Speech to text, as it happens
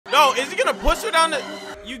is he gonna push her down the...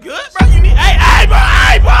 You good, bro? You need... Hey, bro,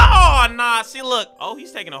 Oh, nah, see, look. Oh,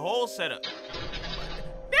 he's taking a whole setup.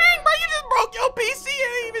 Dang, bro, you just broke your PC.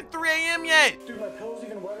 It ain't even 3 a.m. yet. Dude, my pillow's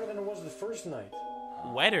even wetter than it was the first night.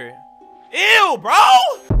 Wetter? Ew, bro!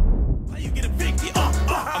 How you get a big deal?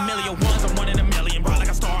 A million ones, I'm one in a million. Bright like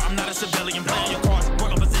a star, I'm not a civilian. Playing your cards,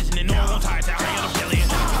 work on position and all tied down. I ain't a billion.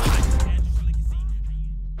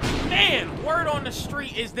 Man, word on the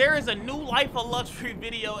street is there is a new Life of Luxury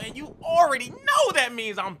video, and you already know that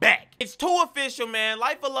means I'm back. It's too official, man.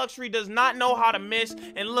 Life of Luxury does not know how to miss.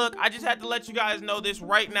 And look, I just had to let you guys know this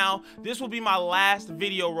right now. This will be my last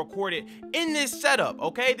video recorded in this setup,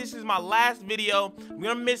 okay? This is my last video. I'm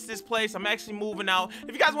gonna miss this place. I'm actually moving out.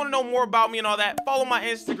 If you guys want to know more about me and all that, follow my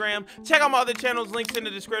Instagram. Check out my other channels, links in the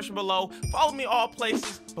description below. Follow me all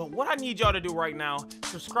places. But what I need y'all to do right now,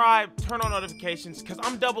 subscribe, turn on notifications, because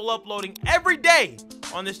I'm double uploading every day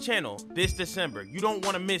on this channel this December. You don't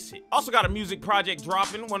want to miss it. Also got a music project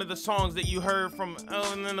dropping, one of the songs that you heard from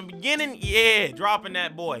in the beginning. Yeah, dropping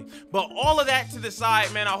that boy. But all of that to the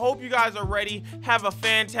side, man. I hope you guys are ready. Have a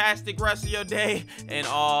fantastic rest of your day. And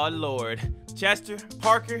oh Lord, Chester,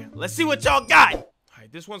 Parker, let's see what y'all got. All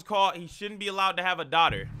right, this one's called He Shouldn't Be Allowed to Have a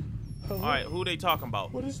Daughter. All right, who they talking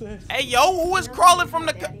about? What is this? Hey, yo, who is crawling from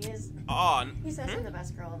the... Oh, he says you're the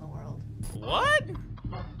best girl in the world. What?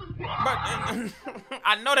 But,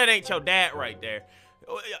 I know that ain't your dad right there.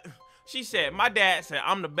 She said, my dad said,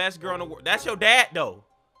 I'm the best girl in the world. That's your dad, though.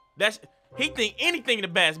 He think anything the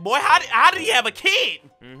best. Boy, how did he have a kid?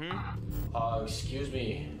 Excuse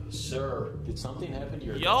me, sir. Did something happen to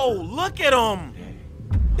your Yo, daughter? look at him.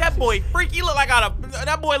 That boy freaky look like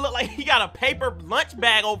that boy look like he got a paper lunch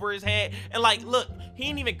bag over his head. And like, look, he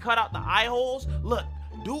ain't even cut out the eye holes. Look,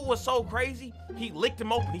 dude was so crazy. He licked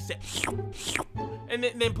him open. He said, and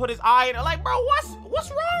then put his eye in it. Like, bro, what's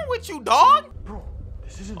wrong with you, dog? Bro,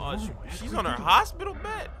 this isn't normal. She's on her hospital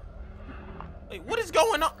bed. Like, what is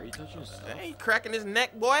going on? Are you touching his stuff? Hey, he cracking his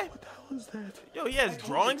neck, boy. What the hell is that? Yo, he has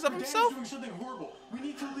drawings of himself. Doing something horrible. We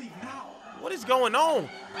need to leave now. What is going on?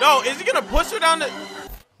 No, is he gonna push her down the...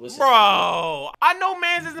 Listen. Bro, I know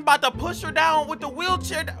mans isn't about to push her down with the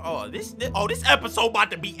wheelchair. This episode about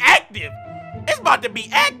to be active. It's about to be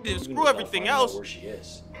active. Screw everything else. Where she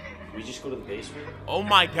is. Can we just go to the basement? Oh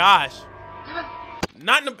my gosh.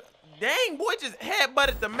 Not in the... Dang, boy just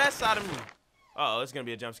headbutted the mess out of me. Uh-oh, it's gonna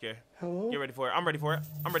be a jump scare. Hello? Get ready for it. I'm ready for it.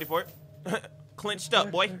 I'm ready for it. Clenched up,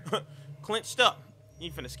 boy. Clenched up. You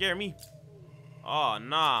ain't finna scare me. Oh,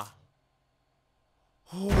 nah.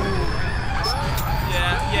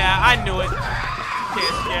 Yeah, I knew it. She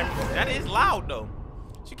can't scare me. That is loud, though.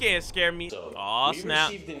 She can't scare me. Oh, snap.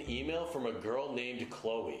 We received an email from a girl named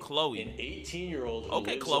Chloe. Chloe. An 18-year-old who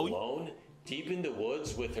lives Chloe. alone, deep in the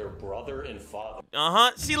woods with her brother and father.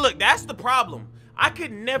 See, look, that's the problem. I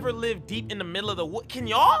could never live deep in the middle of the wood. Can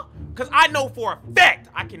y'all? Because I know for a fact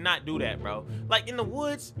I cannot do that, bro. Like, in the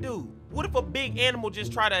woods, dude, what if a big animal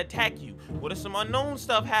just try to attack you? What if some unknown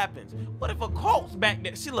stuff happens? What if a cult's back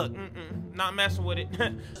there? See, look, not messing with it.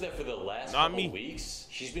 That for the last Not couple me. weeks,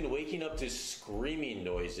 she's been waking up to screaming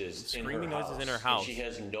noises in her house. And she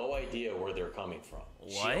has no idea where they're coming from.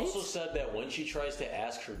 What? She also said that when she tries to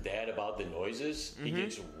ask her dad about the noises, he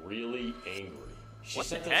gets really angry. She What the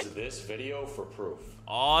sent heck? us this video for proof.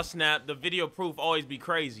 Oh, snap. The video proof always be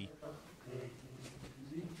crazy.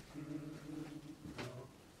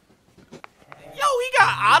 Yo, he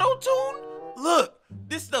got auto-tune? Look,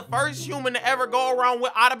 this is the first human to ever go around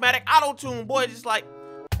with automatic auto-tune. Boy, just like,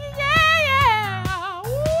 yeah,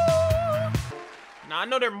 woo. Now, I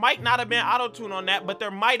know there might not have been auto-tune on that, but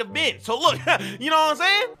there might have been. So, look, you know what I'm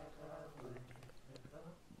saying?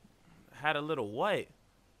 Had a little what?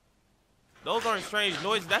 Those aren't strange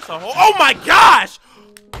noises. That's a whole... Oh, my gosh!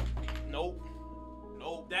 Nope.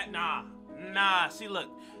 Nope. Nah. See, look.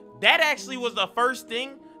 That actually was the first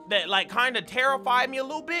thing that, like, kind of terrified me a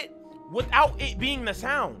little bit without it being the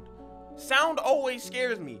sound. Sound always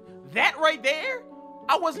scares me. That right there,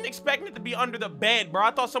 I wasn't expecting it to be under the bed, bro. I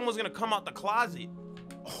thought someone was going to come out the closet.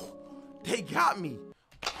 Oh, they got me.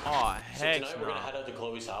 Oh, heck So tonight we're no. going to head out to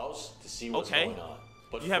Chloe's house to see what's Okay. going on.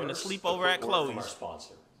 But You having a first, sleepover a at quick word from Chloe's. our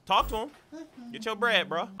sponsor. Talk to him. Get your bread,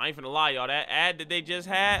 bro. I ain't finna lie, y'all. That ad that they just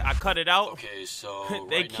had, I cut it out. Okay, so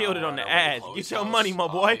They right killed now it on we're the at ads. Chloe's Get your house. money, my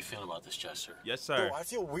How boy. you feeling about this, Chester? Yes, sir. Bro, I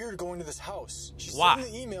feel weird going to this house. She Why? said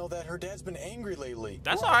in the email that her dad's been angry lately.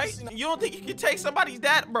 That's We're all right. obviously not- You don't think you can take somebody's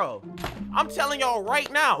dad, bro? I'm telling y'all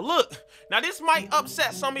right now. Look, now this might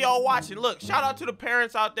upset some of y'all watching. Look, shout out to the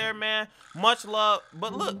parents out there, man. Much love.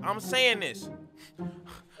 But look, I'm saying this.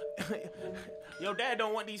 Your dad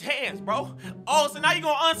don't want these hands, bro. Oh, so now you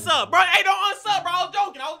gonna unsub, bro? Hey, don't unsub, bro. I was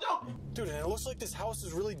joking. Dude, and it looks like this house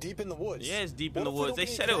is really deep in the woods. Yeah, it's deep in What the if we woods. don't They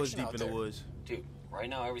get said any it was connection deep in out the there? woods. Dude, right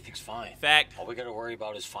now everything's fine. Fact. All we gotta worry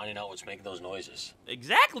about is finding out what's making those noises.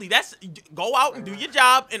 Exactly. That's go out and do your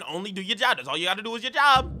job and only do your job. That's all you got to do is your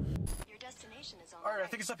job. Your destination is on All right, I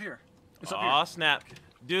think it's up here. It's up here. Aw, snap.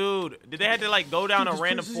 Dude, did they have to like go down Dude, a this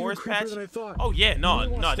random place is even forest patch? creepier than I thought. Oh yeah, no, You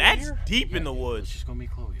wanna no, stay that's here? deep in the Let's woods. just go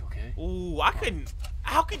meet Chloe, okay? Ooh, I couldn't.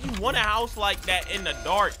 How could you want a house like that in the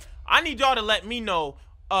dark? I need y'all to let me know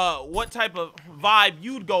what type of vibe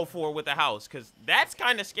you'd go for with a house, cause that's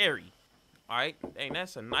kind of scary. All right, dang,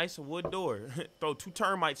 that's a nice wood door. Throw 2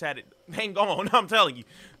 termites at it, ain't gone. I'm telling you,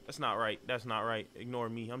 that's not right. That's not right. Ignore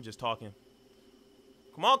me. I'm just talking.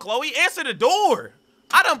 Come on, Chloe, answer the door.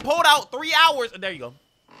 I done pulled out 3 hours. There you go.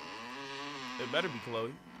 It better be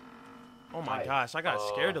Chloe. Oh my gosh, I got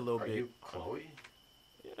scared a little Are bit. you Chloe?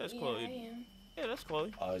 Yeah, that's Yeah, Chloe. I am. Yeah, that's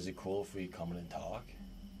Chloe. Is it cool if we come in and talk?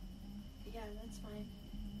 Yeah, that's fine.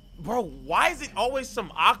 Bro, why is it always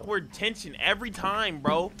some awkward tension every time,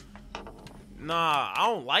 bro? Nah, I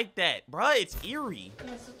don't like that. Bro, it's eerie.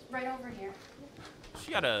 Yes, it's right over here.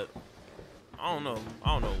 She got a... I don't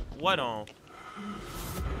know what on.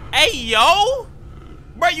 Hey, yo!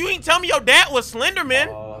 Bro, you ain't tell me your dad was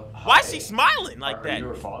Slenderman. Why is she smiling like Are that? you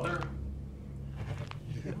her father?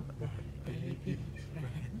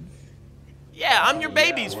 Yeah, I'm your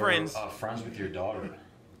baby's we're, friends. Friends with your daughter.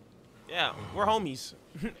 Yeah, we're homies.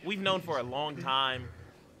 We've known for a long time.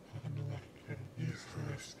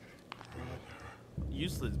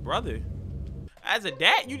 Useless brother. As a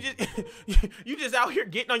dad, you just out here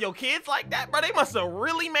getting on your kids like that, bro. They must have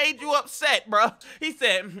really made you upset, bro. He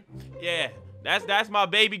said, "Yeah, that's my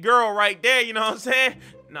baby girl right there." You know what I'm saying?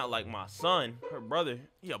 Not like my son, her brother.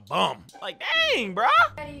 He a bum. Like, dang, bro.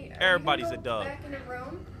 Daddy, Everybody's a dub. Back in the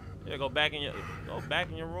room. Yeah, go back in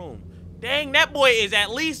your room. Dang, that boy is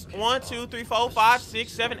at least 1, 2, 3, 4, 5,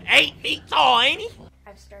 6, 7, 8 feet tall, ain't he?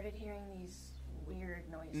 I've started hearing these weird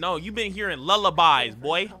noises. No, you've been hearing lullabies, For a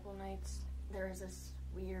boy. couple nights, there was this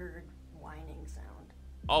weird whining sound.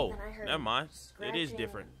 Oh, Then I heard never mind. It is scratching,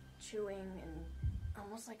 different. Chewing and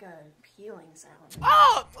almost like a peeling sound.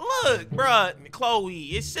 Oh, look, bruh, Chloe,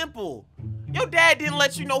 it's simple. Your dad didn't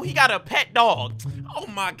let you know he got a pet dog. Oh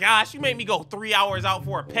my gosh, you made me go 3 hours out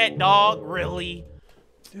for a pet dog? Really?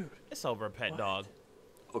 Dude. It's over a pet dog.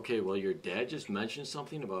 Okay, well, your dad just mentioned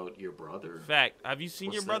something about your brother. Fact, have you seen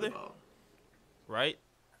What's your that brother? about? Right?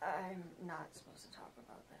 I'm not supposed to talk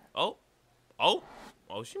about that.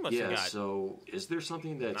 Oh, she must have Yeah, got... so is there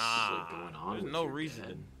something that's going on there's with no your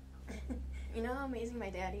reason. dad? You know how amazing my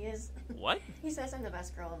daddy is? What? He says I'm the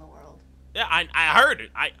best girl in the world. Yeah, I heard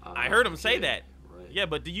it. I heard him say Okay, that. right. Yeah,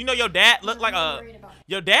 but do you know your dad looked like I'm a... worried about-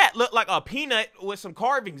 Your dad looked like a peanut with some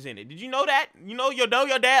carvings in it. Did you know that? You know your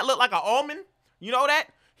dad looked like an almond? You know that?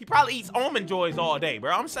 He probably eats almond joys all day,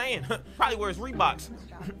 bro. I'm saying. Probably wears Reeboks.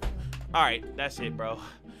 All right, that's it, bro.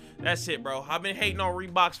 That's it, bro. I've been hating on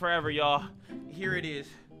Reeboks forever, y'all. Here it is.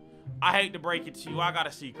 I hate to break it to you. I got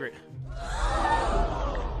a secret.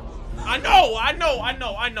 I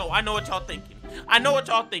know what y'all thinking. I know what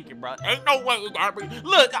y'all thinking, bro. Ain't no way it got me.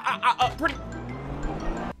 Look, pretty...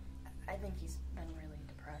 I think he's been really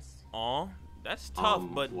depressed. Aw, that's tough,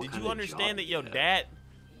 but what did kind you of understand job that did your he have? dad,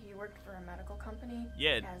 He worked for a medical company.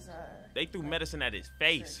 Yeah, As a, they threw medicine at his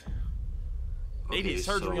face. They Okay, did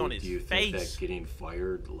surgery so on his do you think face. that getting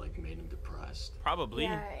fired like made him depressed? Probably.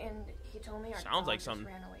 Yeah, and he told me our Sounds dog like just something.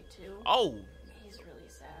 ran away too. Oh, He's really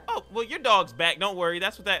sad. oh, well, your dog's back. Don't worry.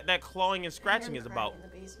 That's what that clawing and I hear scratching him is crying about. In the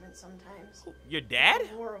basement sometimes. Your dad? It's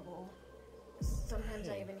horrible. Sometimes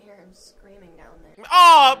I even hear him screaming down there.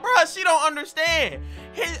 Oh, bruh, she don't understand.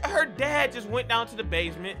 Her dad just went down to the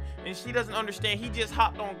basement, and she doesn't understand. He just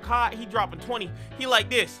hopped on cot. He dropping 20. He like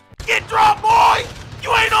this. Get dropped, boy!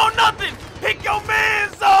 You ain't on nothing! Pick your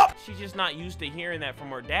mans up! She's just not used to hearing that from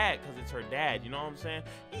her dad, because it's her dad. You know what I'm saying?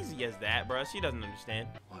 Easy as that, bruh. She doesn't understand.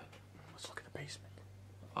 What? Let's look at the basement.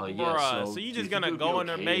 Yeah, Bruh, so so you do just think gonna it would be go in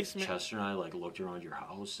her okay if basement? Chester and I like looked around your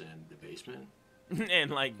house and the basement.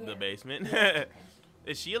 And like the basement.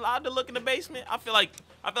 Is she allowed to look in the basement? I feel like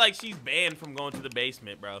she's banned from going to the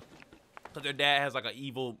basement, bro. Cause her dad has like an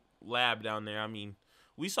evil lab down there. I mean,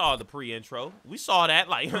 we saw the pre-intro. We saw that,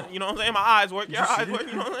 like, you know what I'm saying? My eyes work, your eyes work.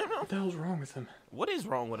 You know what I'm saying? What the hell's wrong with him? What is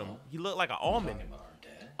wrong with him? He looked like an almond. Talking about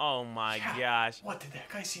our dad. Oh my gosh. What, did that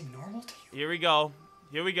guy seem normal to you? Here we go.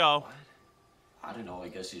 Here we go. I don't know. I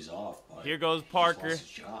guess he's off. But Here goes he just Parker. lost his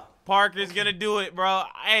job. Parker's gonna do it, bro.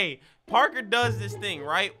 Hey, Parker does this thing,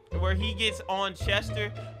 right? Where he gets on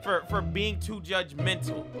Chester for being too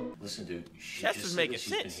judgmental. Listen, dude. She Chester's just said making that she's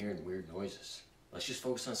sense. been hearing weird noises. Let's just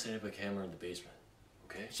focus on setting up a camera in the basement,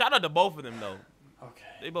 okay? Shout out to both of them, though. Okay.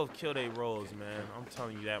 They both kill their roles, man. I'm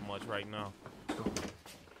telling you that much right now.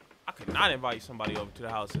 I could not invite somebody over to the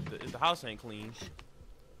house if the house ain't clean.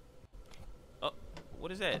 Oh,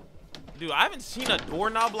 what is that? Dude, I haven't seen a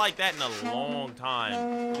doorknob like that in a long time.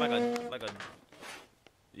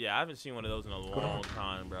 Yeah, I haven't seen one of those in a long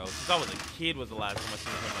time, bro. Since I was a kid was the last time I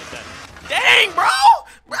seen something like that. Dang, bro!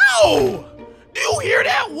 Bro! Do you hear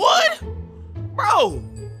that wood? Bro,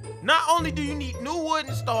 not only do you need new wood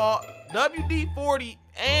installed, WD-40,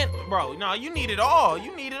 and, bro, no, you need it all.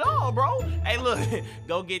 You need it all, bro. Hey, look,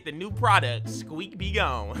 go get the new product, Squeak Be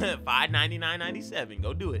Gone. $5.99.97.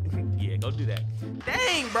 Go do it. Yeah, go do that.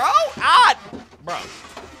 Dang, bro.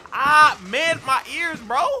 Man, my ears,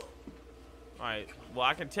 bro. All right. Well,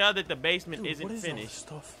 I can tell that the basement isn't finished.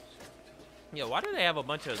 Stuff? Yeah, why do they have a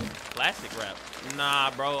bunch of plastic wrap?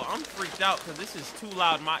 Nah, bro, I'm freaked out because this is too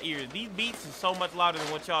loud in my ears. These beats is so much louder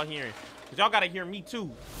than what y'all hearing. Because y'all got to hear me, too.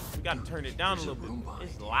 You got to turn it down a little bit.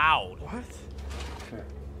 It's loud. What?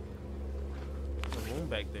 There's a room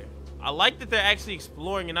back there. I like that they're actually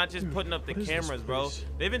exploring and not just putting up the cameras, bro.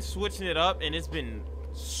 They've been switching it up, and it's been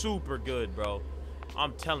super good, bro.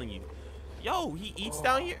 I'm telling you. Yo, he eats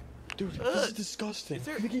down here? Dude, this is disgusting. Is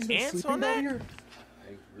there you think he's been ants sleeping on down that? here?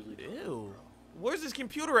 I really don't. Ew. Where's his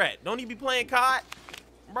computer at? Don't he be playing COD?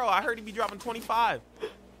 Bro, I heard he be dropping 25.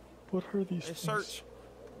 What are these Let's things? search.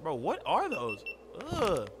 Bro, what are those?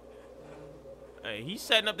 Ugh. Hey, he's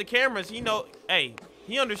setting up the cameras. Hey,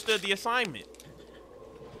 he understood the assignment.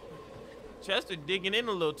 Chester digging in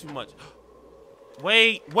a little too much.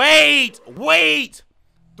 Wait.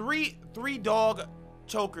 Three dog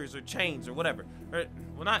chokers or chains or whatever.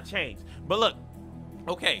 Well, not chains, but look.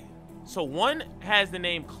 Okay, so one has the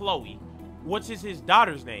name Chloe, which is his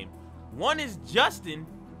daughter's name. One is Justin,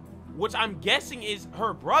 which I'm guessing is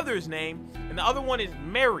her brother's name, and the other one is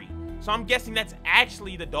Mary. So I'm guessing that's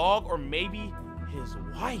actually the dog or maybe his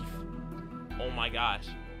wife. Oh my gosh.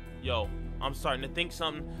 Yo, I'm starting to think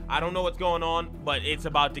something. I don't know what's going on, but it's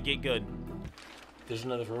about to get good. There's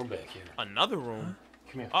another room back here. Another room?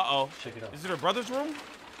 Come here. Uh-oh. Check it out. Is it her brother's room?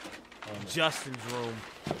 Justin's room.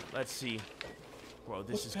 Let's see. Bro,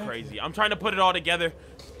 this is crazy. I'm trying to put it all together.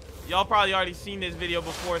 Y'all probably already seen this video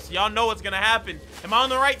before, so y'all know what's gonna happen. Am I on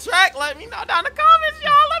the right track? Let me know down in the comments,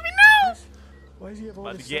 y'all. Let me know. Why does he have all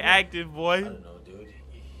About this to get stuff? active, boy. I don't know, dude.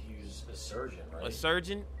 He's a surgeon, right? A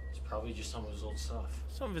surgeon? It's probably just some of his old stuff.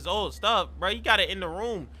 Some of his old stuff, bro. You got it in the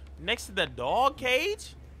room next to the dog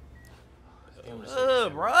cage?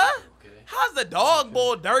 Bruh. Okay. How's the dog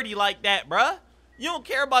bowl dirty like that, bruh? You don't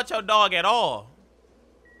care about your dog at all.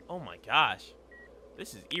 Oh my gosh.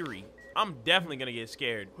 This is eerie. I'm definitely gonna get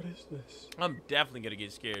scared. What is this? I'm definitely gonna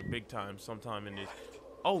get scared big time sometime in this.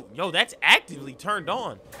 Oh, yo, that's actively turned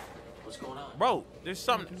on. What's going on? Bro, there's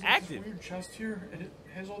something There's active, this weird chest here, and it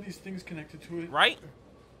has all these things connected to it. right?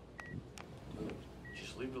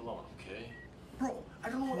 Just leave it alone, okay? Bro, I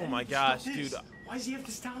don't know what Oh any my of this gosh, stuff is. dude. Why does he have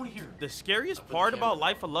this down here? The scariest Put the part camera about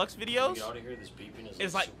Life of Lux Can we videos get out of here? This beeping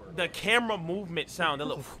is like super the annoying. camera movement sound. The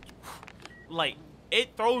little, like,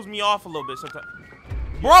 it throws me off a little bit sometimes.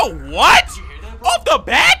 Bro, what? Did you hear that, bro? Off the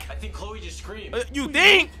back? I think Chloe just screamed. You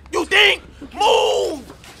think?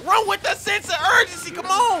 Move! Run with the sense of urgency. Come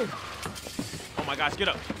on. Oh my gosh, get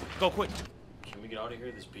up. Go quick. Can we get out of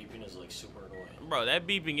here? This beeping is like super annoying. Bro, that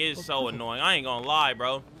beeping is so annoying. I ain't gonna lie,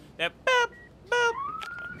 bro. That beep,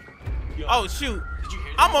 beep. Oh, shoot. Did you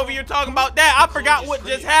hear that? I'm over here talking about that. I forgot what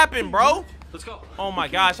just happened, bro. Let's go. Oh my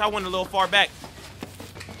gosh, I went a little far back.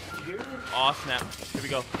 Did you hear that? Oh, snap. Here we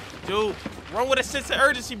go. Dude, run with a sense of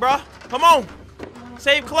urgency, bro. Come on.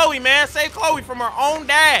 Save Chloe, man. Save Chloe from her own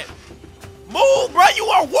dad. Move, bro. You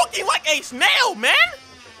are walking like a snail, man.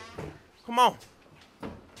 Come on.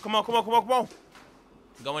 Come on.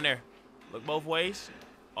 Go in there. Look both ways.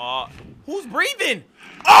 Who's breathing?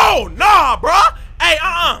 Oh, nah, bro. Hey,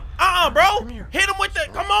 bro. Hit him with the,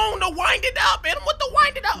 come on, the wind it up. Hit him with the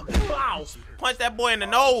wind it up. Wow. Punch that boy in the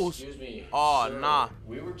nose. Excuse me. Oh, sir. nah.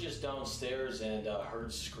 We were just downstairs and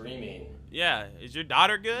heard screaming. Yeah, is your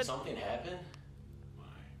daughter good? Something happened?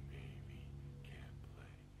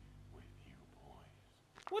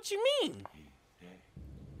 What you mean?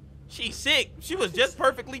 She's sick. She was just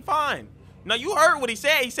perfectly fine. Now, you heard what he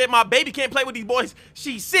said. He said, my baby can't play with these boys.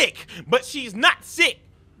 She's sick, but she's not sick.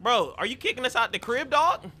 Bro, are you kicking us out the crib,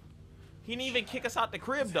 dog? He didn't even kick us out the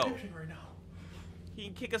crib, though. Right now. He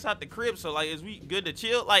didn't kick us out the crib, so, like, is we good to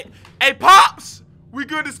chill? Like, hey, Pops, we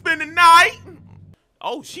good to spend the night?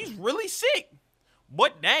 Oh, she's really sick.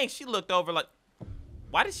 What? Dang, she looked over like,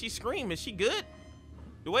 why did she scream? Is she good?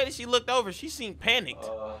 The way that she looked over, she seemed panicked.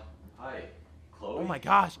 Hi, Chloe. Oh my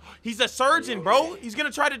gosh, he's a surgeon, bro. He's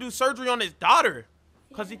gonna try to do surgery on his daughter.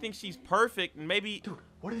 Cause he thinks she's perfect, and maybe, Dude,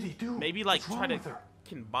 what did he do? maybe like What's wrong try to with her?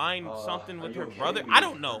 combine something with are you her okay? brother. We I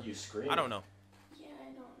don't know. heard you scream. I don't know. Yeah, I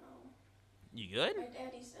don't know. You good? My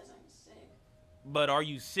daddy says I'm sick. But are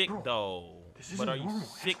you sick Bro, though? this But isn't are you normal.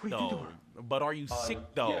 Ask sick what he did to though? her. But are you sick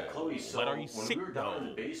though? Yeah, Chloe, so But are you when sick we were down in though?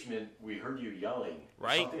 the basement, we heard you yelling. If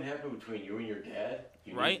Right? something happened between you and your dad,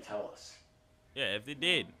 you Right? need to tell us. Yeah, if it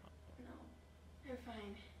did. No, they're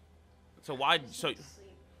fine. So why? Just So need to sleep.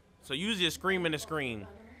 so you just screaming and scream.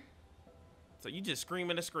 Butter. So you just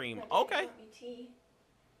screaming and scream. My daddy Okay. got me tea.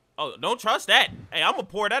 Oh, don't trust that. Hey, I'm gonna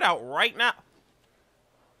pour that out right now.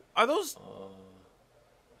 Are those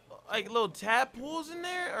like little tadpoles in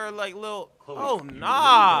there, or like little? Chloe, Oh you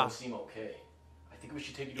nah. really don't seem okay. I think we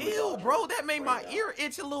should take you to a Ew, doctor bro, that made my right now. ear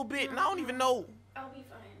itch a little bit, and I don't even know. I'll be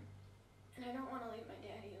fine. And I don't want to leave my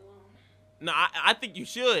daddy alone. No, I think you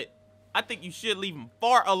should. I think you should leave him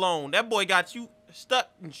far alone. That boy got you stuck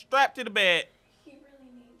and strapped to the bed. He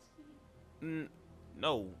really needs me.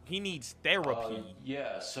 No, he needs therapy.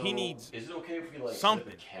 Yeah, so He needs is it okay if we like something.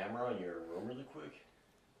 set up a camera in your room really quick?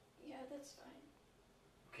 Yeah, that's fine.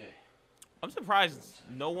 Okay. I'm surprised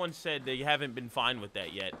no one said they haven't been fine with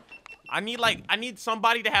that yet. I need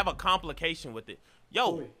somebody to have a complication with it.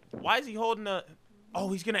 Yo, why is he holding a?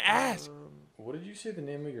 Oh, he's gonna ask. What did you say the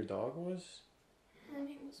name of your dog was? Her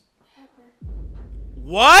name was Pepper.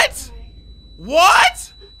 What? Hi.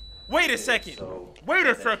 What? Wait a second. So Wait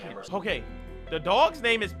a that second. camera's- Okay, the dog's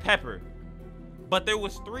name is Pepper, but there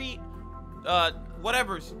was three,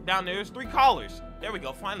 whatever's down there. There's 3 collars. There we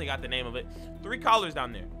go. Finally got the name of it. 3 collars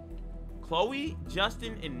down there. Chloe,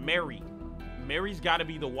 Justin, and Mary. Mary's got to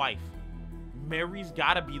be the wife. Mary's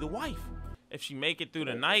got to be the wife. If she make it through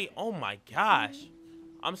the night, oh my gosh.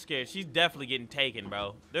 I'm scared. She's definitely getting taken,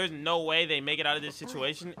 bro. There's no way they make it out of this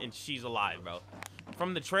situation and she's alive, bro.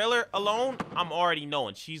 From the trailer alone, I'm already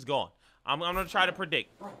knowing she's gone. I'm gonna try to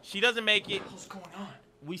predict. She doesn't make it. What's going on?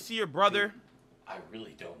 We see her brother, I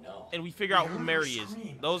really don't know. and we figure out who Mary is.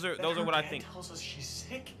 Those are what I think. Tells us she's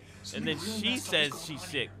sick. And then Something really she messed up is says going she's on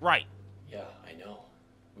sick. here. Right. Yeah, I know.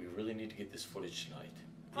 We really need to get this footage tonight.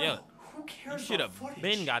 Bro, Yeah. Who cares? You should about have footage?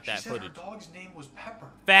 been got that she said footage. Her dog's name was Pepper.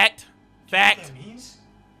 Fact. You know what Fact. that means?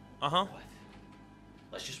 Uh-huh. What?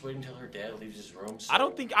 Let's just wait until her dad leaves his room. I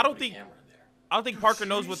don't think- I don't think- Camera in there. I don't think Parker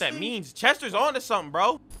knows what that seriously? means. Chester's on to something,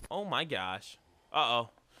 bro. Oh my gosh. Uh-oh.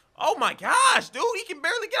 Oh my gosh, dude. He can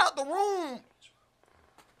barely get out the room.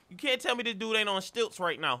 You can't tell me this dude ain't on stilts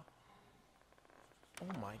right now.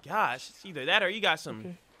 Oh my gosh. It's either that or you got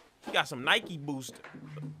some Nike boost.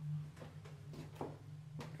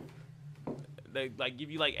 They like give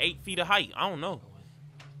you like 8 feet of height. I don't know.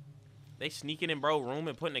 They sneaking in bro room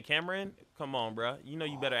and putting the camera in? Come on, bro. You know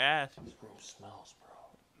you better ask. This room smells,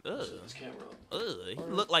 bro. Ugh. This camera. He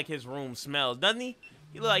look like his room smells, doesn't he?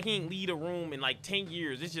 He look like he ain't leave a room in like 10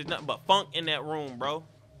 years. It's just nothing but funk in that room, bro.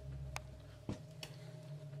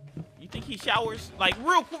 You think he showers? Like,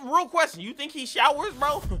 real question. You think he showers,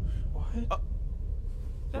 bro? What?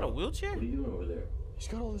 Is that a wheelchair? What are you doing over there? He's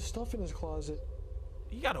got all this stuff in his closet.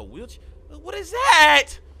 He got a wheelchair? What is that?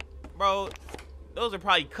 Bro, those are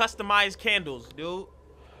probably customized candles, dude.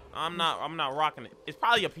 I'm not rocking it. It's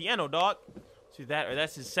probably a piano, dog. See that? Or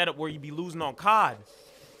that's his setup where you be losing on COD.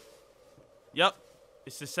 Yep.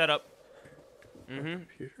 It's the setup. Mm-hmm.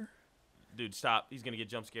 Computer? Dude, stop. He's gonna get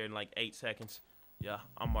jump scared in like 8 seconds. Yeah,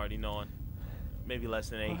 I'm already knowing. Maybe less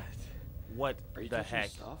than 8. What Are you the touching heck?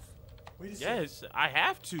 stuff? Wait a second. Yes, I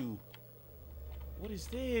have to. What is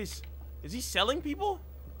this? Is he selling people?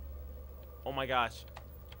 Oh my gosh.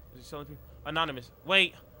 Is he selling people? Anonymous.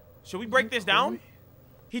 Wait. Should we break this down?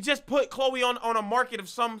 He just put Chloe on a market of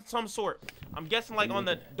some sort. I'm guessing like on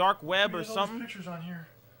the dark web or Look at all these something. pictures on here.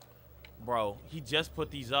 Bro, he just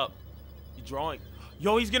put these up. He drawing.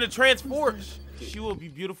 Yo, he's gonna transform. She will be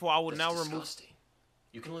beautiful. I will That's now remove. disgusting.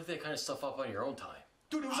 You can look that kind of stuff up on your own time.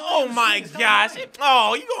 Dude, it was Oh on the my screen. It's not gosh. mine.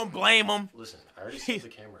 Oh, you gonna blame him? Listen, I already set the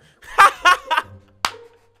camera.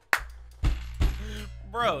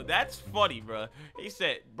 Bro, that's funny, bro. He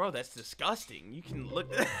said, bro, that's disgusting. You can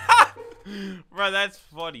look. Bro, that's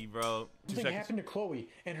funny, bro. 2 Something seconds. happened to Chloe,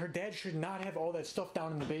 and her dad should not have all that stuff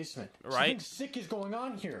down in the basement. Right. Something sick is going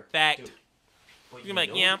on here. Fact. But You're like,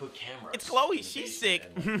 know yeah, we put cameras it's Chloe, in the she's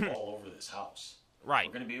basement sick. and, like, all over this house. Right.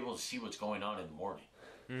 We're gonna be able to see what's going on in the morning.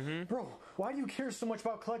 Bro, why do you care so much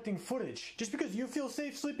about collecting footage? Just because you feel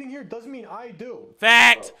safe sleeping here doesn't mean I do.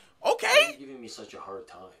 Fact. Why are Okay. you giving me such a hard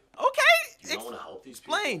time? Okay. You don't want to help these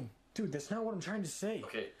Explain. people? Dude, that's not what I'm trying to say.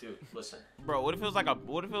 Okay, dude, listen. Bro, what if it was like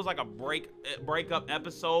a breakup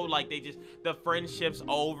episode? Like the friendship's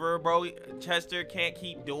over, bro. Chester can't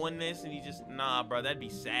keep doing this, and he just bro. That'd be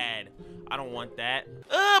sad. I don't want that.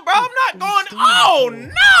 Bro, I'm not going. Oh,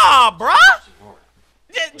 nah, bro.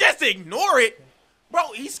 Just ignore it,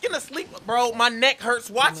 bro. He's gonna sleep, bro. My neck hurts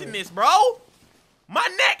watching this, bro. My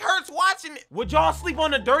neck hurts watching it. Would y'all sleep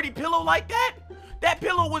on a dirty pillow like that? That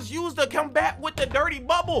pillow was used to combat with the dirty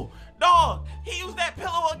bubble. Dog, he used that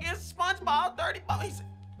pillow against SpongeBob, dirty bubble. He said,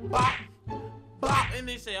 bop, bop. And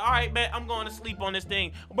they said, all right, man, I'm going to sleep on this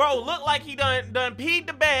thing. Bro, look like he done peed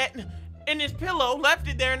the bed in his pillow, left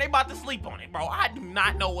it there, and they about to sleep on it, bro. I do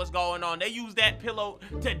not know what's going on. They used that pillow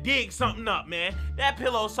to dig something up, man. That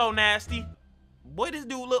pillow's so nasty. Boy, this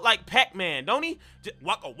dude look like Pac-Man, don't he? Just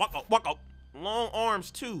waka, waka, waka. Long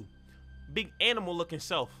arms, too. Big animal-looking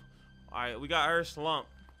self. All right, we got her slump.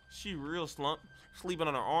 She real slump. Sleeping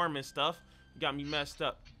on her arm and stuff. Got me messed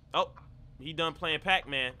up. Oh, he done playing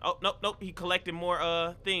Pac-Man. Oh, nope. He collected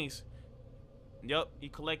more things. Yup, he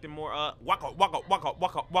collected more waka, waka, waka,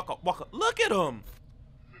 waka, waka, waka. Look at him.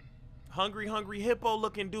 Hungry hippo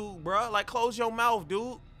looking dude, bruh. Like, close your mouth,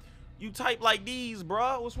 dude. You type like these,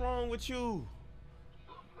 bruh. What's wrong with you?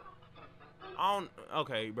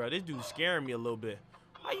 Okay, bro. This dude's scaring me a little bit.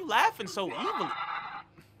 Why you laughing so evilly?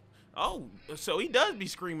 Oh, so he does be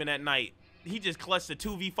screaming at night. He just clutched a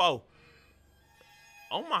 2v4.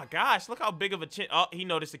 Oh my gosh, look how big of a chin. Oh, he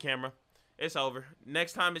noticed the camera. It's over.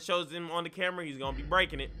 Next time it shows him on the camera, he's gonna be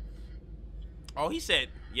breaking it. Oh, he said,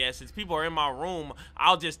 yeah, since people are in my room,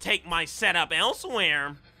 I'll just take my setup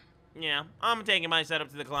elsewhere. Yeah, I'm taking my setup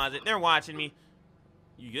to the closet. They're watching me.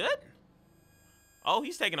 You good? Oh,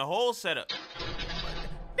 he's taking a whole setup. Dang,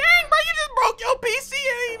 bro, you just broke your PC.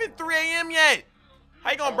 It ain't even 3 a.m. yet. How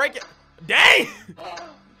you gonna break it? Dang!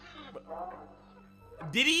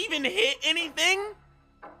 Did he even hit anything?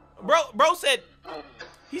 Bro said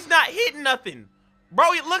he's not hitting nothing.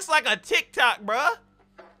 Bro, it looks like a TikTok, bruh.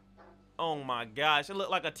 Oh my gosh, it looked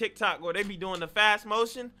like a TikTok where they be doing the fast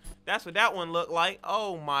motion. That's what that one looked like.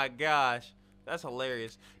 Oh my gosh, that's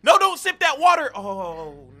hilarious. No, don't sip that water.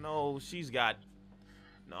 Oh no,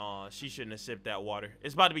 no, she shouldn't have sipped that water.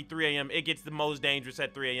 It's about to be 3 a.m. It gets the most dangerous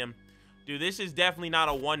at 3 a.m. Dude, this is definitely not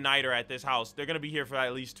a one-nighter at this house. They're going to be here for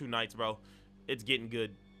at least 2 nights, bro. It's getting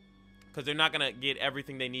good. Because they're not going to get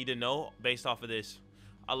everything they need to know based off of this.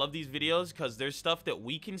 I love these videos because there's stuff that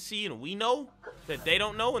we can see and we know that they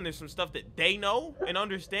don't know. And there's some stuff that they know and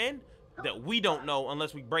understand that we don't know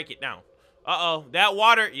unless we break it down. Uh-oh. That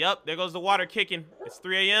water. Yep, there goes the water kicking. It's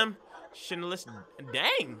 3 a.m. Shouldn't have listened.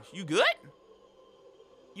 Dang. You good?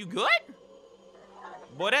 You good?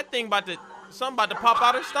 Boy, that thing something about to pop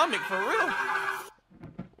out her stomach for real.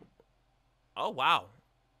 Oh, wow.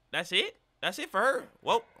 That's it? That's it for her.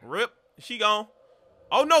 Whoa, rip. She gone.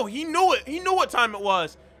 Oh, no, he knew it. He knew what time it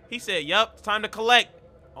was. He said, yep, it's time to collect.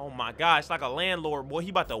 Oh, my gosh, like a landlord, boy. He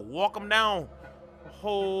about to walk him down.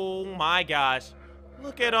 Oh, my gosh.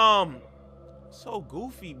 Look at him. So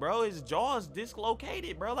goofy, bro. His jaw's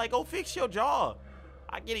dislocated, bro. Like, go fix your jaw.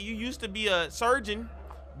 I get it. You used to be a surgeon,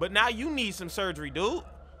 but now you need some surgery, dude.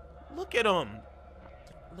 Look at him.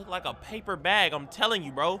 Look like a paper bag. I'm telling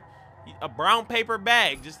you, bro. A brown paper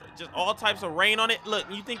bag. Just all types of rain on it. Look,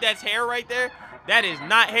 you think that's hair right there? That is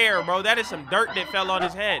not hair, bro. That is some dirt that fell on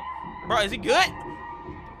his head. Bro, is he good?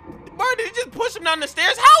 Bro, did he just push him down the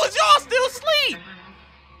stairs? How is y'all still asleep?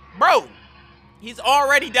 Bro, he's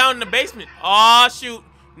already down in the basement. Aw, shoot.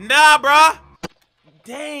 Nah, bro.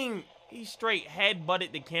 Dang. He straight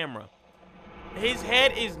head-butted the camera. His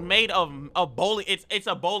head is made of a bowling. It's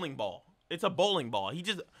a bowling ball. It's a bowling ball. He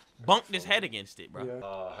just bunked his head against it, bro. Yeah.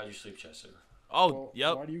 How'd you sleep, Chester? Oh, Well,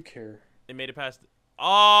 yep. Why do you care? They made it past.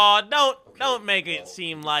 Oh, don't make it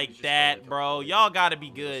seem like that, bro. Y'all gotta be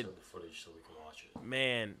good. The footage so we can watch it.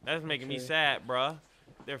 Man, that's making me sad, bro.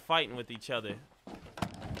 They're fighting with each other.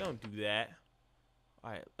 Don't do that.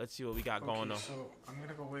 All right, let's see what we got going on. So I'm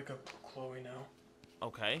gonna go wake up Chloe now.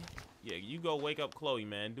 Okay. Yeah, you go wake up Chloe,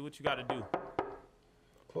 man. Do what you gotta do.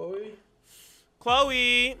 Chloe?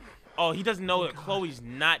 Chloe! Oh, he doesn't know that Chloe's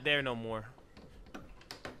not there no more.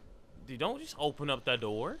 Dude, don't just open up the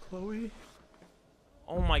door. Chloe?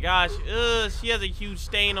 Oh my gosh. She has a huge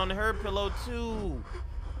stain on her pillow too.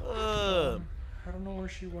 I don't know where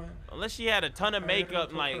she went. Unless she had a ton of makeup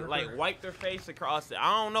and like wiped her face across it.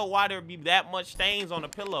 I don't know why there'd be that much stains on the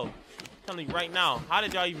pillow. I'm telling you right now. How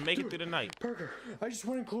did y'all even make it through the night? Parker, I just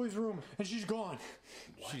went in Chloe's room and she's gone.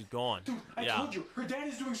 She's gone. Dude, I told you, her dad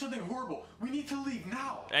is doing something horrible. We need to leave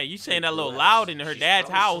now. Hey, you saying that a little loud in her dad's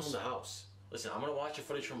She's probably house. still in the house. Listen, I'm gonna watch the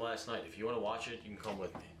footage from last night. If you want to watch it, you can come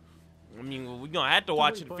with me. I mean, we're gonna have to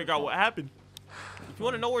watch it to figure out what happened. If you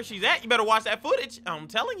want to know where she's at, you better watch that footage. I'm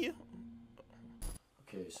telling you.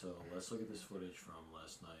 Okay, so let's look at this footage from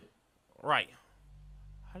last night. Right.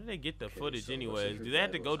 How did they get the footage anyways? Do they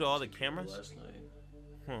have to go to all the cameras? Last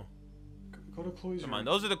night. Go to Chloe's Come room. on,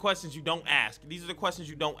 those are the questions you don't ask. These are the questions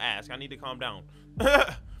you don't ask. I need to calm down.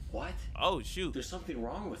 What? Oh, shoot. There's something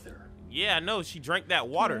wrong with her. Yeah, I know. She drank that I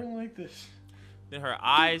water. don't like this. Then her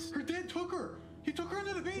eyes. Her dad took her. He took her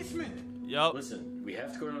into the basement. Yup. Listen, we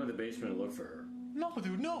have to go down to the basement and look for her. No,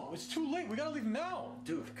 dude, no. It's too late. We gotta leave now.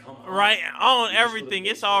 Dude, come on. Right on We just go to everything. the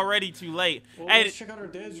It's basement. already too late. Well, Hey, let's check out our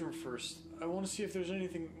dad's room first. I want to see if there's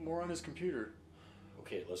anything more on his computer.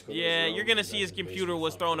 Okay, let's go. to yeah, his you're room, gonna and see that's his the computer basement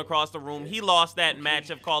was front thrown door. across the room. He lost that match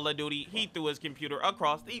of Call of Duty. He threw his computer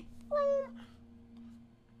across the room.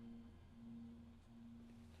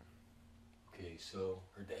 Okay, so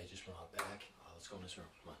her dad just went out back. Let's go in his room.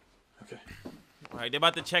 Come on. Okay. All right, they're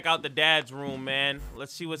about to check out the dad's room, man.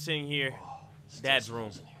 Let's see what's in here. Dad's Still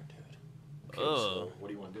room. smells in here, dude. Okay, Ugh. so what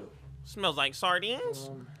do you want to do? Smells like sardines.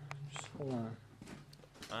 Just hold on.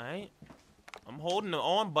 All right. I'm holding the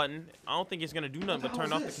on button. I don't think it's gonna do nothing but the turn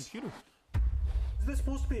hell off is the this? computer. Is this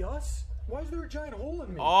supposed to be us? Why is there a giant hole in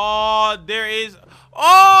me? Oh, there is.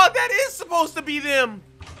 Oh, that is supposed to be them.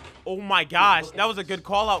 Oh my gosh, that was a good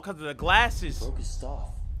call out because of the glasses. Broke his stuff.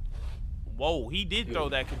 Whoa, he did throw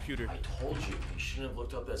that computer. I told you, you shouldn't have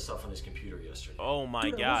looked up that stuff on his computer yesterday. Oh my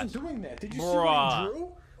Dude, I gosh. wasn't doing that. Did you see what Bruh. he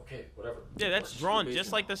drew? Okay, whatever. Yeah, that's Let's drawn go to the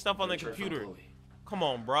just like the basement stuff on now. the We're gonna try to find computer. Chloe. Come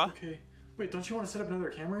on, bruh. Okay. Wait, don't you want to set up another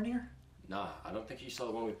camera in here? Nah, I don't think you saw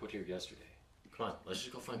the one we put here yesterday. Come on, let's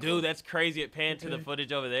just go find Dude, Chloe. that's crazy. It panned to the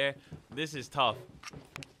footage over there. This is tough.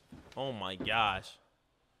 Oh my gosh.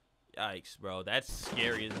 Yikes, bro. That's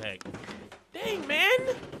scary as heck. Dang, man.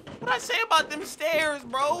 What I say about them stairs,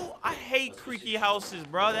 bro? I hate creaky houses,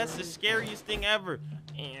 bro. That's the scariest thing ever.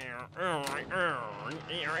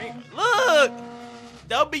 Look!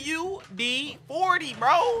 WD-40,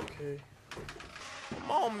 bro. Okay.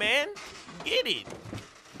 Come on, man. Get it.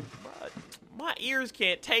 Bruh, my ears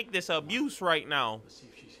can't take this abuse right now. Let's see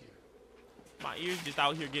if she's here. My ears just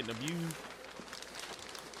out here getting abused.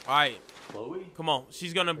 All right. Chloe? Come on.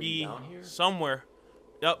 She's going to you be down here? somewhere.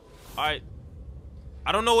 Yep. All right.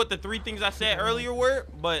 I don't know what the 3 things I said earlier were,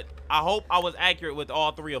 but I hope I was accurate with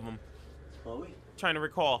all 3 of them. Chloe? Trying to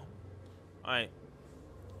recall. All right.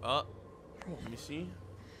 Let me see.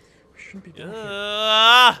 We shouldn't be doing here. Come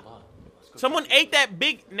on. Let's go Someone ate that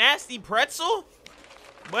big nasty pretzel?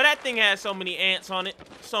 But that thing has so many ants on it.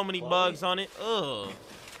 So many bugs on it. Ugh.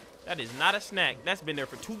 That is not a snack. That's been there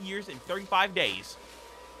for 2 years and 35 days.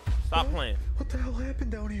 Stop playing. What the hell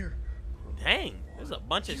happened down here? Dang. There's a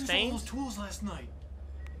bunch of Used all those stains. tools last night.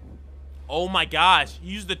 Oh my gosh.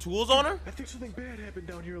 You used the tools on her? I think something bad happened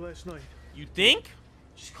down here last night. You think?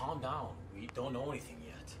 Just calm down. We don't know anything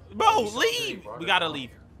yet. Bro, We saw somebody leave. brought We her gotta down leave.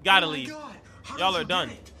 here. Gotta Oh my leave. God. How Y'all did are you done.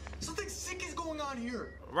 get it? Something sick is going on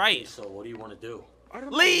here. Right. So what do you want to do? I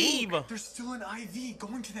don't know. Leave. Look, there's still an IV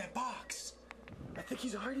going to that box. I think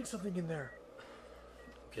he's hiding something in there.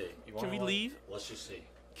 Okay, you Can wanna we what? leave? Let's just see.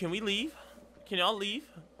 Can we leave? Can y'all leave?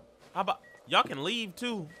 How about y'all can leave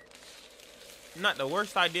too? Not the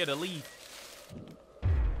worst idea to leave.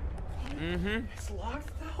 Mm-hmm. It's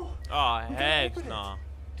locked now. Oh We gotta heck open it. nah.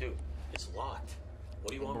 Dude, it's locked. What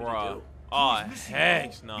do you want me to Bruh. do? Oh He's missing heck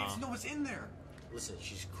out. We nah. need to know what's in there. Listen,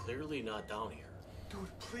 she's clearly not down here. Dude,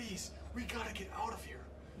 please. We gotta get out of here.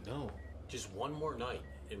 No. Just one more night,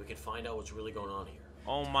 and we can find out what's really going on here.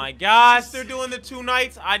 Oh my gosh, they're doing the 2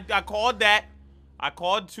 nights. I called that. I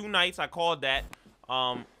called 2 nights. I called that.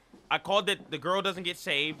 I called that the girl doesn't get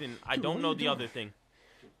saved, and I Dude, don't what are know you the doing? other thing.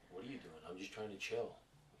 What are you doing? I'm just trying to chill.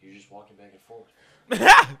 You're just walking back and forth.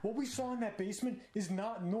 What we saw in that basement is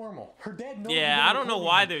not normal. Her dad knows. Yeah, we're I don't know recording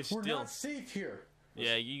why him. they're We're still- not safe here.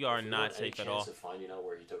 Yeah, you are If we not want any safe at chance all. of finding out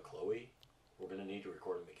where he took Chloe, we're gonna need to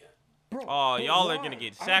record him again. Bro, Oh, but y'all are why? gonna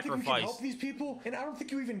get I don't think we can sacrificed. help these people, and I don't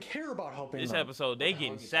think you even care about helping This them. episode, they What the hell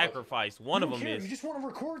getting are you talking? sacrificed. One You of don't them care. You is. just want to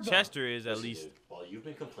record them. Chester is at Listen, least. dude, while you've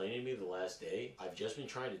been complaining to me the last day, I've just been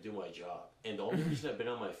trying to do my job. And the only reason I've been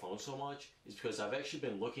on my phone so much is because I've actually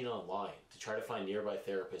been looking online to try to find nearby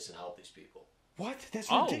therapists and help these people. What? That's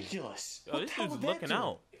Oh. ridiculous. Oh, What this the hell dude's would that looking do?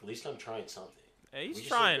 out. At least I'm trying something. Hey, We he's just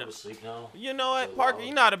trying. Go to sleep now. You know what, So, Parker?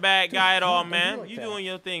 You're not a bad guy at all, don't do man. like You that. doing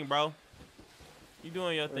your thing, bro. You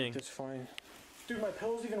doing your thing. That's fine. Dude, my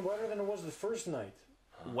pillow's even wetter than it was the first night.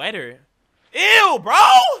 Wetter. Ew,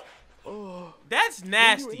 bro. That's Were you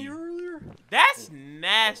nasty. in here earlier? That's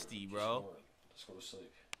nasty, bro. Let's go to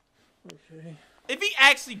sleep. Okay. If he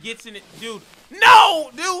actually gets in it, dude.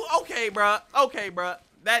 No, dude. Okay, bro. Okay, bro.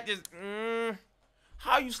 That just.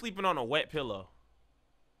 How you sleeping on a wet pillow?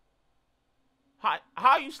 How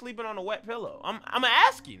are you sleeping on a wet pillow? I'm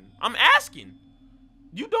asking.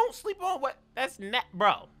 You don't sleep on wet. That's not,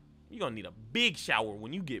 bro. You gonna need a big shower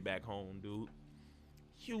when you get back home, dude.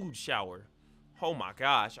 Huge shower. Oh my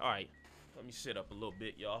gosh. All right, let me sit up a little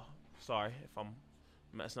bit, y'all. Sorry if I'm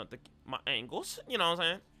messing up my angles. You know what I'm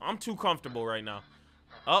saying? I'm too comfortable right now.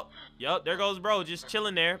 Oh, yep, there goes bro, just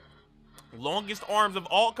chilling there. Longest arms of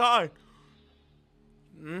all kind.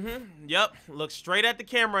 Yep, look straight at the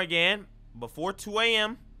camera again before 2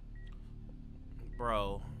 a.m.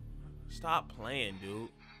 Bro, stop playing, dude.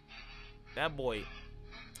 That boy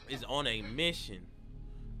is on a mission.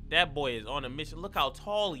 That boy is on a mission. Look how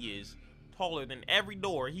tall he is. Taller than every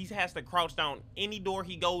door. He has to crouch down any door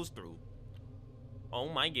he goes through. Oh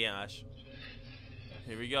my gosh.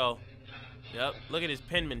 Here we go. Yep, look at his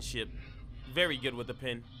penmanship. Very good with the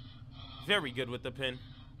pen. Very good with the pen.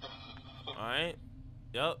 Alright.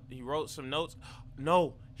 Yep, he wrote some notes.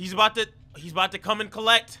 No, he's about to come and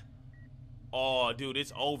collect. Oh, dude,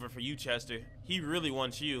 it's over for you, Chester. He really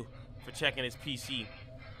wants you for checking his PC.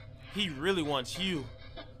 He really wants you.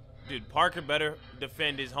 Dude, Parker better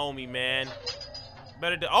defend his homie, man.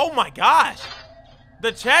 Oh my gosh.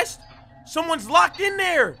 The chest? Someone's locked in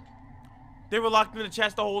there. They were locked in the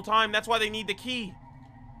chest the whole time. That's why they need the key.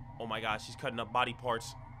 Oh my gosh, she's cutting up body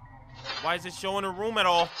parts. Why is it showing her room at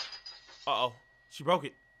all? Uh-oh. She broke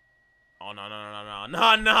it. Oh, no.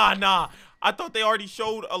 Nah. I thought they already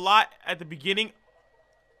showed a lot at the beginning.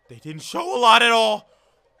 They didn't show a lot at all.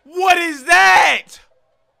 What is that?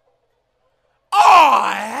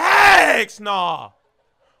 Oh, heck nah.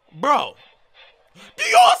 Bro. Do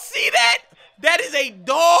y'all see that? That is a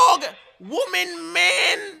dog, woman,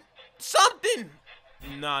 man, something.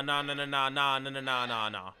 Nah.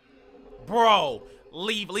 Bro,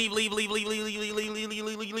 leave.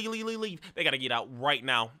 They gotta get out right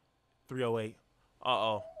now. 3:08.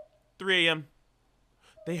 Uh-oh. 3 a.m.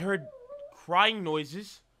 They heard crying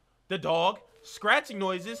noises. The dog. Scratching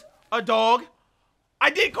noises. A dog. I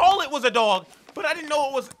did call it was a dog, but I didn't know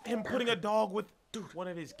it was him putting a dog with one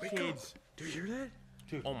of his kids. Do you hear that?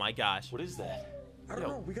 Dude, oh my gosh. What is that? I don't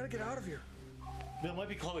know. We gotta get out of here. That might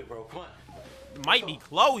be Chloe, bro. Come on. It might be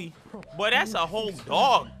Chloe, but that's a whole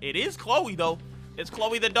dog. It is Chloe, though. It's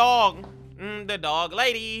Chloe the dog. The dog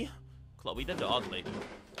lady. Chloe the dog lady.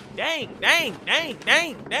 Dang.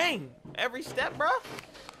 Every step, bro.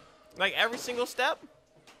 Like every single step.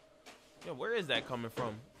 Yo, where is that coming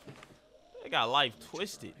from? They got life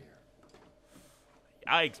twisted.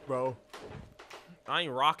 Yikes, bro. I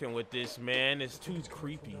ain't rocking with this, man. It's too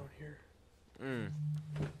creepy.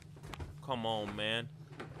 Come on, man.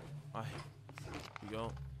 All right. Here we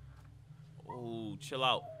go. Oh, chill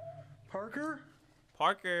out. Parker?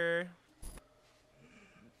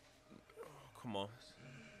 Come on.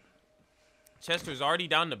 Chester's already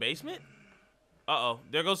down in the basement? Uh-oh.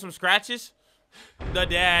 There goes some scratches. The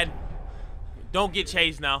dad. Don't get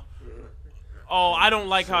chased now. Oh, I don't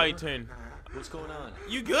like how he turned. What's going on?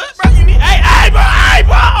 You good, bro? You need hey, bro!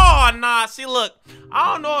 Oh, nah. See, look.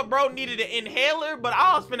 I don't know if bro needed an inhaler, but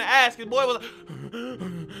I was finna ask. His boy was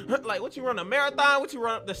like, what you run a marathon? What you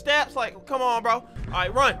run up the steps? Like, come on, bro. All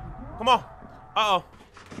right, run. Come on. Uh-oh.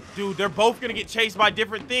 Dude, they're both gonna get chased by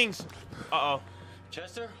different things. Uh-oh.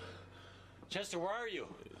 Chester, where are you?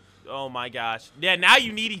 Oh my gosh. Yeah, now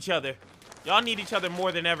you need each other. Y'all need each other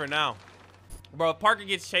more than ever now. Bro, if Parker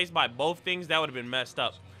gets chased by both things, that would have been messed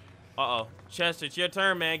up. Uh-oh. Chester, it's your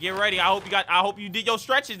turn, man. Get ready. I hope you did your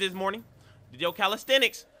stretches this morning. Did your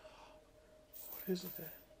calisthenics. What is it?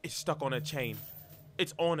 It's stuck on a chain.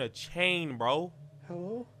 It's on a chain, bro.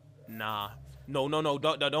 Hello? Nah. No.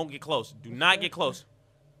 Don't get close. Do not get close.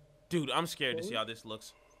 Dude, I'm scared to see how this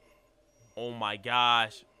looks. Oh my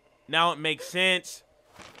gosh. Now it makes sense.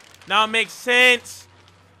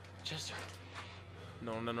 Chester.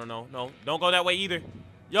 No. Don't go that way either.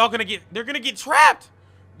 They're gonna get trapped.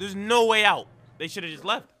 There's no way out. They should have just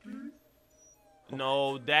left.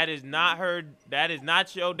 No, that is not her. That is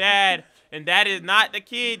not your dad. And that is not the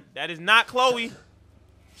kid. That is not Chloe.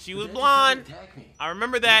 She was blonde. I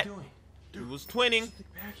remember that. He was twinning.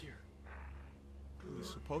 Back here.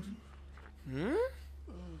 Supposed to?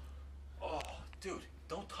 Oh, dude,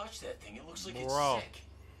 don't touch that thing. It looks like Bro. it's sick.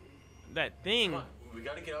 That thing. Come on, we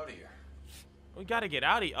gotta get out of here. We gotta get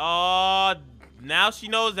out of here. Oh, now she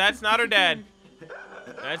knows that's not her dad.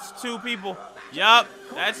 That's two people. Yup,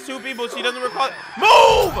 that's two people. She doesn't recall it.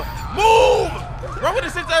 Move! Run with a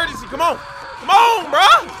sense of urgency. Come on, bro.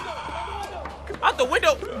 Out the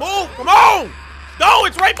window. Move. Come on. No,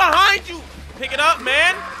 it's right behind you. Pick it up,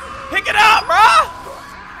 man. Pick it up, bro.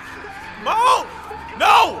 Come on.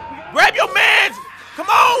 No. Grab your mans. Come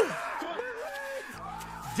on.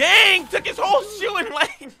 Dang, took his whole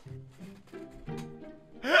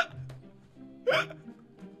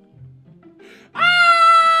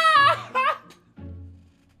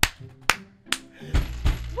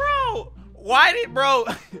Why did bro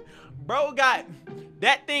got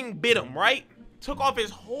that thing bit him, right? Took off his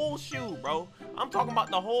whole shoe, bro. I'm talking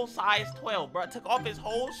about the whole size 12, bro. Took off his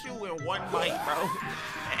whole shoe in one bite,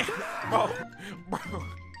 bro. bro.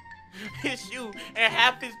 His shoe and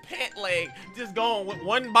half his pant leg just gone with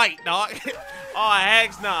one bite, dog. Oh,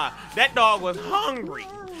 heck nah. That dog was hungry.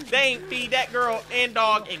 They ain't feed that girl and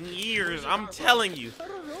dog in years. I'm telling you.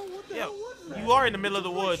 Yeah, you are in the middle of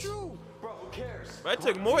the woods. But it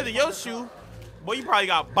took more than your shoe. Boy, you probably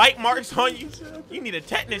got bite marks on you. You need a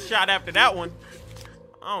tetanus shot after that one.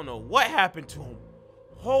 I don't know what happened to him.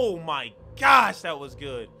 Oh my gosh, that was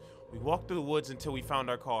good. We walked through the woods until we found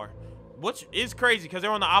our car. Which is crazy because they're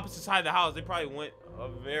on the opposite side of the house. They probably went a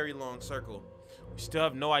very long circle. We still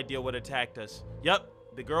have no idea what attacked us. Yep,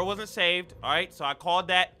 the girl wasn't saved. All right, so I called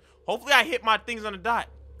that. Hopefully I hit my things on the dot.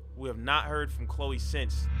 We have not heard from Chloe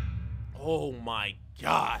since. Oh my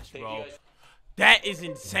gosh, bro. That is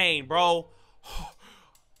insane, bro.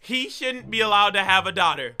 He shouldn't be allowed to have a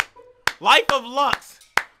daughter. Life of Lux,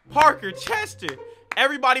 Parker, Chester,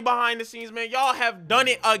 everybody behind the scenes, man. Y'all have done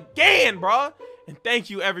it again, bro. And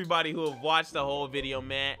thank you everybody who have watched the whole video,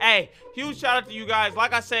 man. Hey, huge shout out to you guys.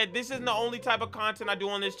 Like I said, this isn't the only type of content I do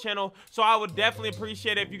on this channel, so I would definitely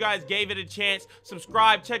appreciate it if you guys gave it a chance.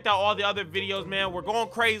 Subscribe, checked out all the other videos, man. We're going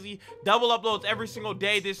crazy. Double uploads every single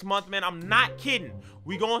day this month, man. I'm not kidding.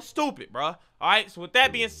 We going stupid, bro. All right, so with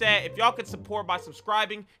that being said, if y'all could support by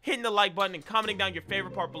subscribing, hitting the like button, and commenting down your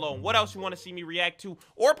favorite part below and what else you want to see me react to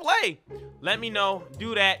or play, let me know.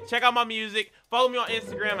 Do that. Check out my music. Follow me on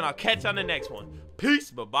Instagram, and I'll catch you on the next one.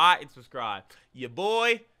 Peace, bye-bye, and subscribe. Your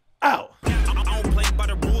boy, out. I don't play by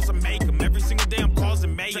the rules, I make them. Every single day I'm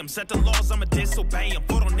causing mayhem. Set the laws, I'ma disobey them.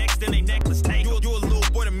 Photo next, then they necklace take. You a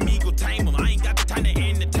little boy to me, go tame them. I ain't got the time to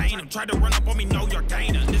entertain them. Try to run up on me, know you're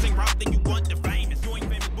gainer.